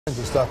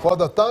Stuff. Well,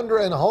 the Thunder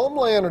and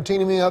Homeland are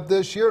teaming up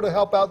this year to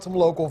help out some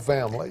local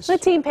families. The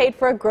team paid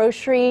for a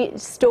grocery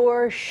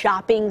store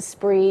shopping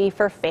spree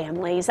for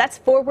families. That's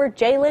forward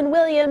Jalen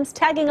Williams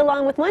tagging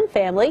along with one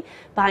family,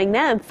 buying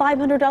them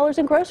 $500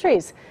 in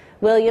groceries.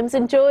 Williams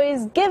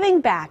enjoys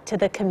giving back to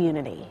the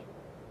community.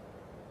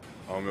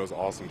 It was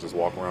awesome just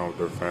walking around with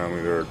their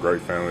family. They're a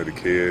great family. The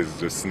kids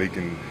just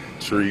sneaking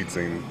treats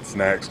and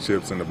snacks,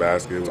 chips in the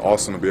basket. It was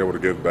awesome to be able to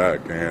give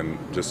back and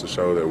just to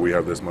show that we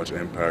have this much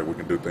impact. We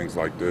can do things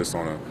like this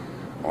on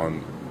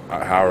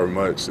however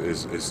much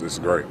is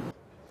great.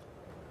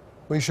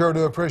 We sure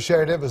do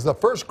appreciate it. It was the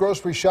first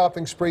grocery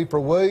shopping spree for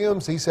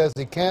Williams. He says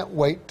he can't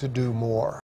wait to do more.